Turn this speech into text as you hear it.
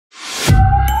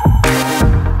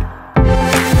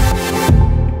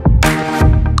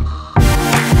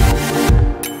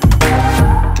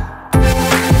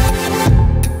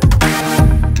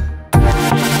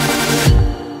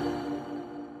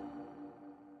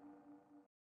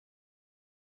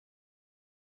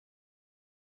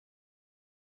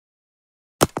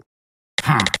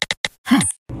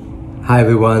Hi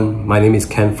everyone, my name is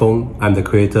Ken Fong. I'm the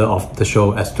creator of the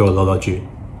show Astrolology.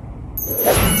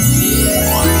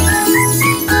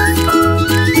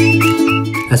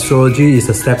 Astrology is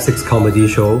a step 6 comedy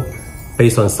show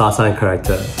based on star sign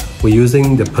character. We're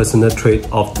using the personal trait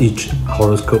of each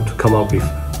horoscope to come up with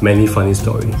many funny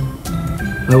stories.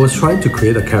 I was trying to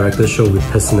create a character show with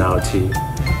personality,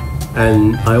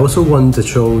 and I also want the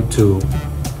show to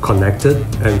connect it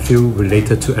and feel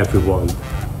related to everyone.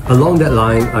 Along that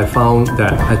line, I found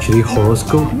that actually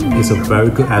horoscope is a very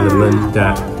good element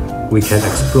that we can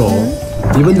explore.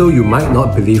 Even though you might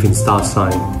not believe in star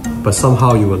sign, but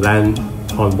somehow you will land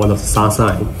on one of the star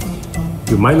sign.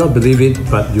 You might not believe it,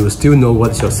 but you will still know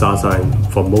what's your star sign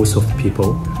for most of the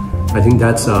people. I think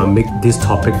that's make this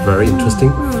topic very interesting.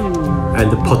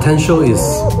 And the potential is,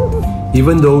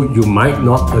 even though you might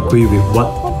not agree with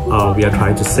what we are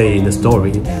trying to say in the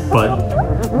story, but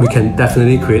we can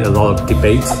definitely create a lot of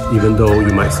debates, even though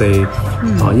you might say,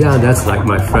 oh yeah, that's like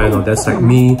my friend, or that's like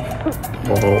me,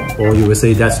 or you will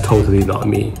say that's totally not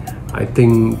me. I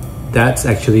think that's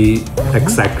actually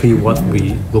exactly what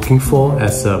we're looking for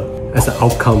as an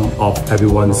outcome of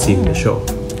everyone seeing the show.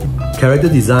 Character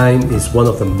design is one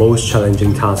of the most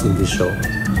challenging tasks in this show.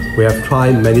 We have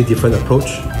tried many different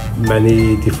approaches,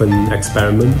 many different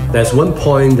experiments. There's one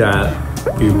point that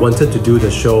we wanted to do the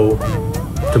show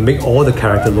to make all the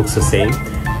characters look the same,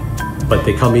 but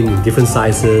they come in different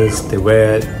sizes, they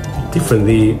wear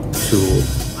differently to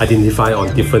identify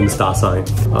on different star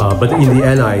signs. But in the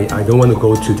end, I don't want to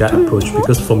go to that approach,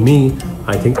 because for me,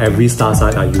 I think every star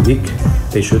sign are unique.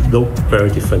 They should look very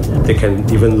different. They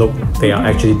can even look, they are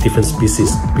actually different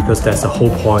species, because that's the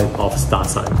whole point of star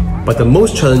sign. But the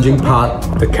most challenging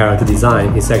part, the character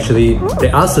design, is actually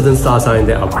there are certain star signs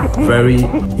that are very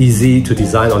easy to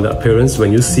design on the appearance.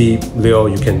 When you see Leo,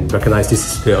 you can recognize this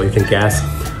is Leo, you can guess.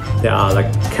 There are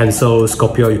like Cancer,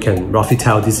 Scorpio, you can roughly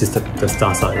tell this is the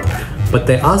star sign. But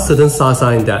there are certain star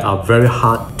signs that are very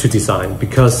hard to design,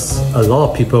 because a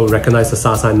lot of people recognize the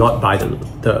star sign not by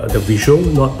the visual,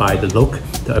 not by the look,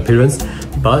 the appearance,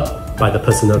 but by the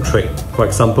personal trait. For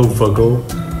example, Virgo,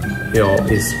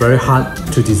 it's very hard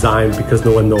to design because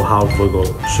no one knows how Virgo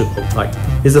should look like.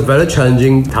 It's a very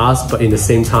challenging task, but in the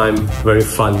same time, very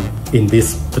fun in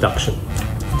this production.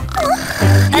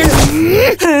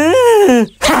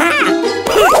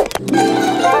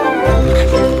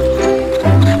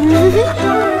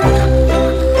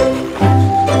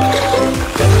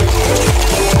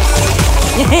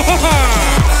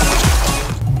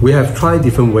 We have tried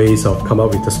different ways of come up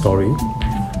with the story.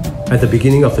 At the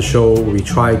beginning of the show, we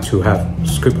tried to have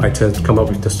script writers come up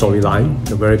with the storyline,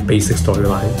 the very basic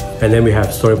storyline. And then we have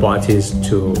storyboard artists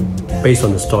to base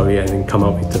on the story and then come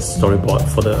up with the storyboard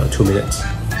for the 2 minutes.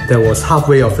 There was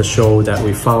halfway of the show that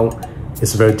we found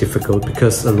is very difficult,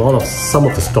 because some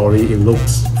of the story, it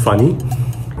looks funny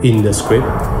in the script,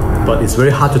 but it's very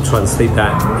hard to translate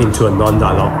that into a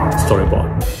non-dialogue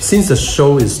storyboard. Since the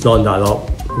show is non-dialogue,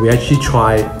 we actually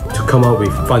try to come up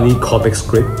with funny comic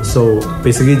script. So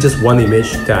basically just one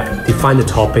image that defines the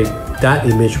topic, that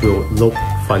image will look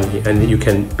funny, and you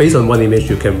can, based on one image,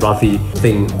 you can roughly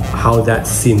think how that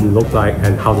scene look like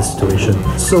and how the situation.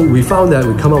 So we found that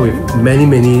we come up with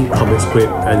many comic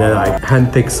script, and then I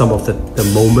handpick some of the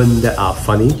moments that are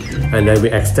funny, and then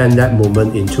we extend that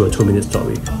moment into a 2-minute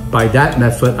story. By that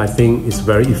method, I think it's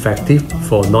very effective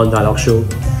for non-dialogue show,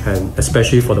 and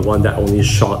especially for the one that only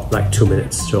shot like 2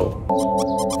 minutes show.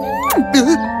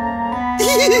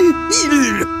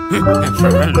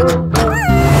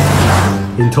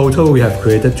 In total, we have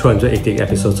created 280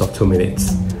 episodes of 2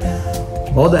 minutes.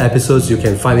 All the episodes, you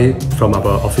can find it from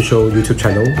our official YouTube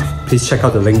channel. Please check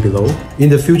out the link below. In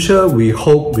the future, we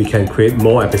hope we can create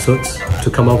more episodes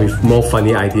to come up with more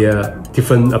funny idea,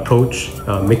 different approach,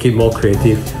 make it more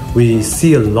creative. We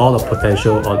see a lot of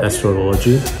potential on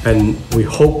astrology, and we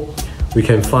hope we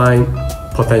can find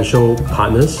potential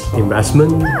partners,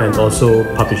 investment, and also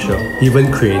publisher,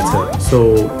 even creator.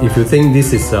 So if you think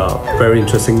this is a very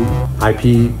interesting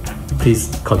IP, please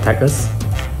contact us.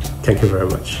 Thank you very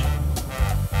much.